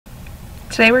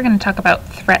Today we're going to talk about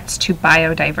threats to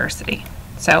biodiversity.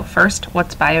 So first,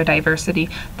 what's biodiversity?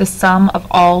 The sum of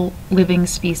all living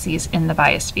species in the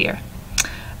biosphere.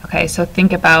 Okay, so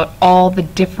think about all the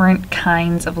different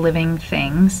kinds of living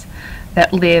things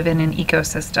that live in an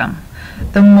ecosystem.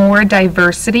 The more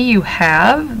diversity you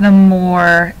have, the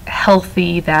more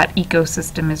healthy that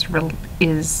ecosystem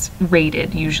is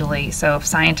rated usually. So if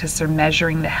scientists are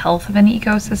measuring the health of an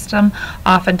ecosystem,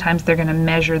 oftentimes they're going to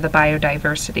measure the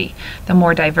biodiversity. The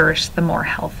more diverse, the more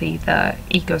healthy the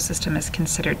ecosystem is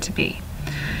considered to be.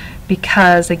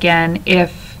 Because again,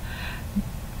 if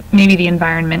maybe the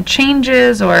environment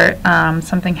changes or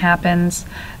something happens,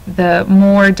 the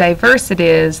more diverse it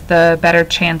is, the better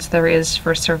chance there is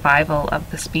for survival of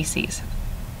the species.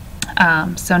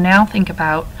 So now think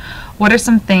about what are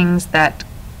some things that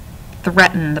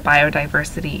threaten the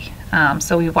biodiversity.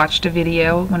 So we watched a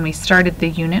video when we started the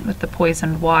unit with the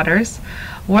poisoned waters.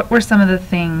 What were some of the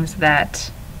things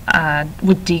that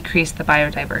would decrease the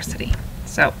biodiversity?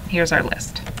 So here's our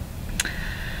list.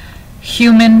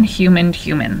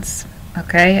 Humans.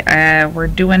 Okay, we're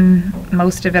doing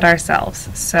most of it ourselves.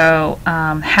 So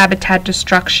habitat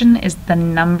destruction is the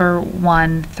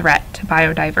 #1 threat to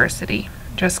biodiversity.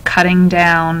 Just cutting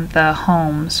down the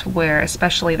homes, where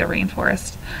especially the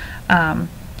rainforest.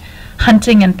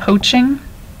 Hunting and poaching.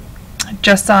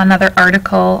 Just saw another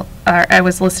article. I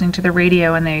was listening to the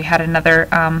radio and they had another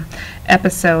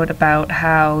episode about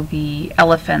how the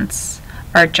elephants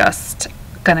are just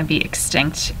going to be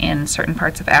extinct in certain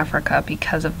parts of Africa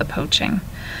because of the poaching.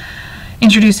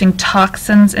 Introducing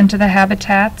toxins into the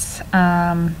habitats,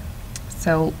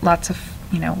 so lots of,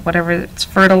 whatever it's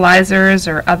fertilizers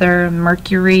or other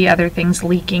mercury, other things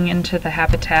leaking into the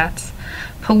habitats.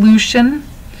 Pollution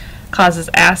causes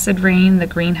acid rain, the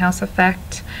greenhouse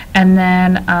effect, and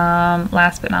then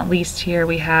last but not least here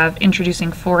we have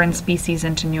introducing foreign species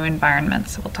into new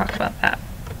environments, so we'll talk about that.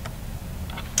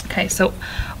 Okay, so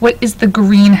what is the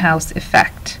greenhouse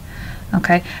effect?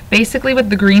 Okay, basically what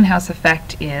the greenhouse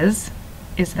effect is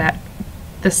that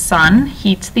the sun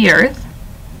heats the earth,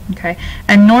 okay,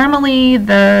 and normally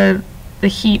the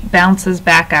heat bounces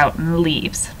back out and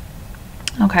leaves,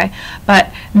 okay,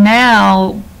 but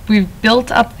now we've built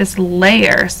up this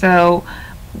layer. So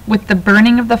with the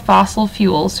burning of the fossil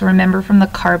fuels, so remember from the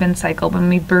carbon cycle, when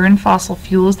we burn fossil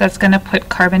fuels, that's going to put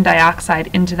carbon dioxide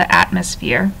into the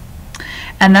atmosphere.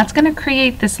 And that's going to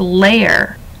create this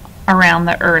layer around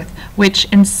the earth, which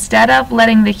instead of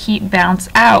letting the heat bounce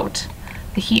out,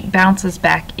 the heat bounces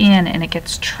back in and it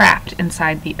gets trapped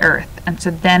inside the earth. And so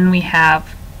then we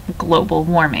have global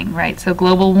warming, right? So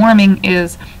global warming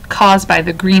is caused by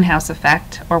the greenhouse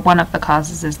effect, or one of the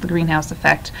causes is the greenhouse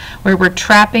effect, where we're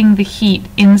trapping the heat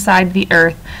inside the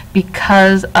earth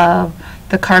because of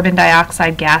the carbon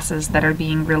dioxide gases that are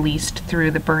being released through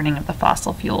the burning of the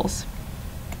fossil fuels.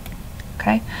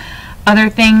 Okay.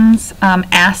 Other things,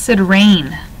 acid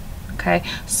rain. Okay,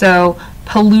 so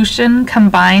pollution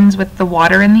combines with the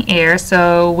water in the air.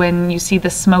 So when you see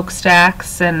the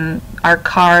smokestacks and our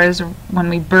cars, when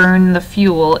we burn the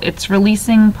fuel, it's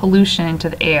releasing pollution into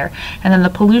the air. And then the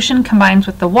pollution combines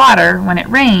with the water when it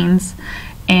rains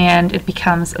and it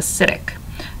becomes acidic.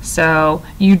 So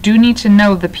you do need to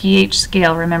know the pH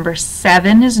scale. Remember,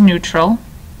 7 is neutral.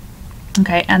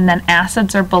 Okay, and then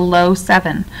acids are below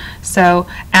 7. So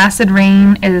acid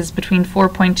rain is between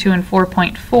 4.2 and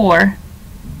 4.4.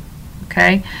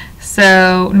 Okay,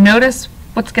 so notice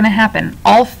what's going to happen.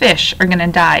 All fish are going to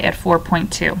die at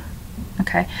 4.2.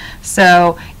 Okay,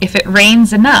 so if it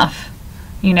rains enough,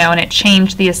 and it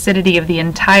changed the acidity of the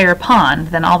entire pond,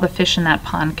 then all the fish in that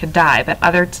pond could die. But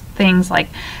other things, like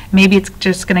maybe it's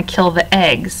just going to kill the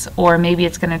eggs, or maybe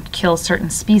it's going to kill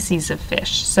certain species of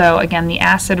fish. So again, the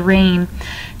acid rain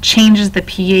changes the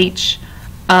pH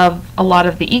of a lot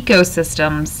of the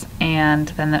ecosystems, and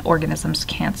then the organisms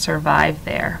can't survive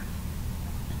there.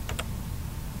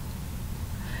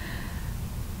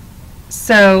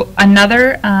 So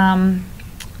another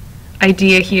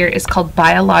idea here is called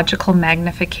biological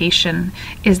magnification,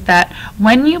 is that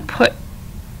when you put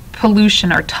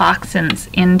pollution or toxins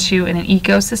into an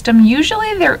ecosystem,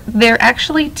 usually they're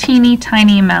actually teeny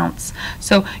tiny amounts.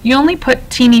 So you only put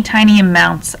teeny tiny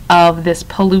amounts of this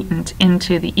pollutant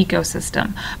into the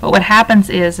ecosystem. But what happens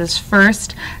is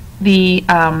first the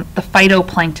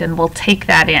phytoplankton will take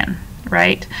that in.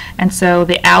 Right? And so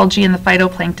the algae and the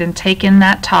phytoplankton take in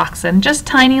that toxin, just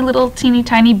tiny little teeny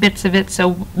tiny bits of it,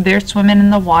 so they're swimming in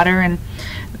the water and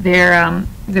they're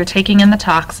taking in the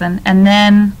toxin. And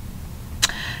then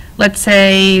let's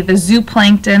say the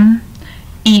zooplankton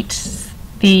eats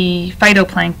the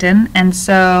phytoplankton, and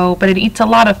so, but it eats a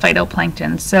lot of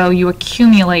phytoplankton, so you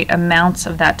accumulate amounts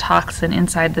of that toxin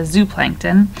inside the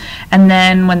zooplankton, and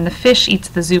then when the fish eats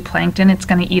the zooplankton, it's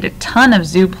going to eat a ton of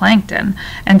zooplankton,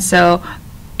 and so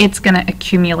it's going to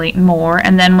accumulate more,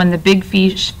 and then when the big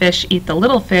fish eat the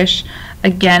little fish,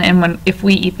 again, and if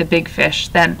we eat the big fish,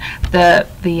 then the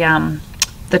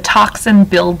toxin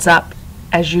builds up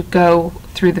as you go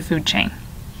through the food chain.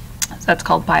 So that's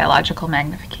called biological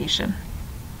magnification.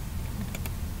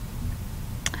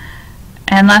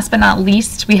 And last but not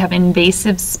least, we have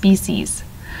invasive species.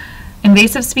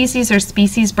 Invasive species are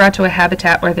species brought to a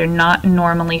habitat where they're not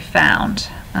normally found.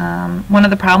 One of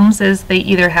the problems is they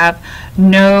either have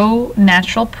no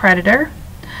natural predator,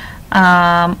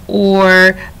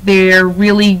 or they're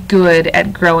really good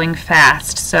at growing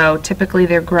fast. So typically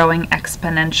they're growing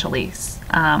exponentially,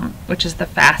 which is the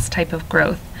fast type of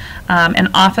growth. And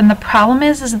often the problem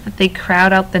is that they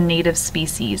crowd out the native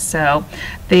species. So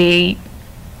they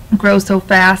grow so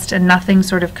fast and nothing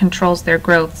sort of controls their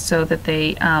growth, so that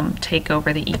they take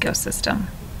over the ecosystem.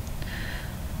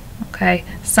 Okay,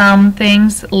 some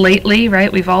things lately,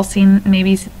 right, we've all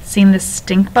maybe seen the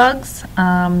stink bugs.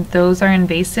 Those are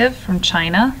invasive from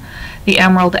China. The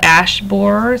emerald ash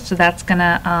borer, so that's going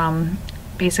to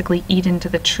basically eat into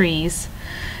the trees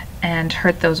and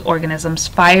hurt those organisms.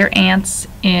 Fire ants,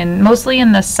 mostly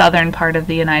in the southern part of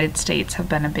the United States, have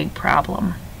been a big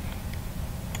problem.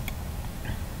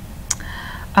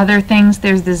 Other things,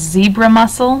 there's the zebra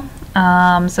mussel.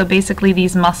 So basically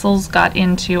these mussels got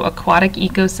into aquatic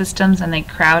ecosystems and they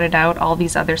crowded out all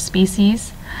these other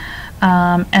species.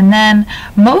 And then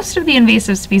most of the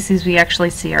invasive species we actually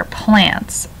see are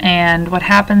plants. And what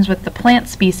happens with the plant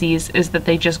species is that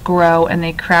they just grow and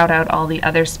they crowd out all the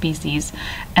other species.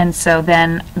 And so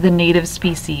then the native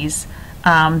species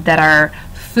that are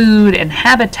food and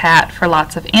habitat for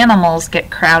lots of animals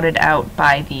get crowded out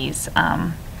by these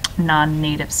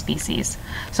non-native species.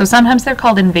 So sometimes they're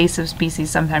called invasive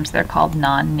species, sometimes they're called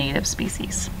non-native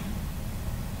species.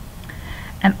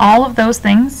 And all of those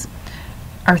things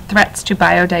are threats to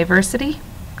biodiversity,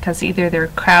 because either they're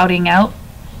crowding out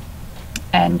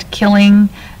and killing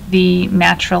the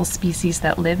natural species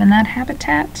that live in that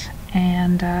habitat,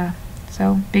 and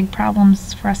so big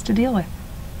problems for us to deal with.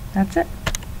 That's it.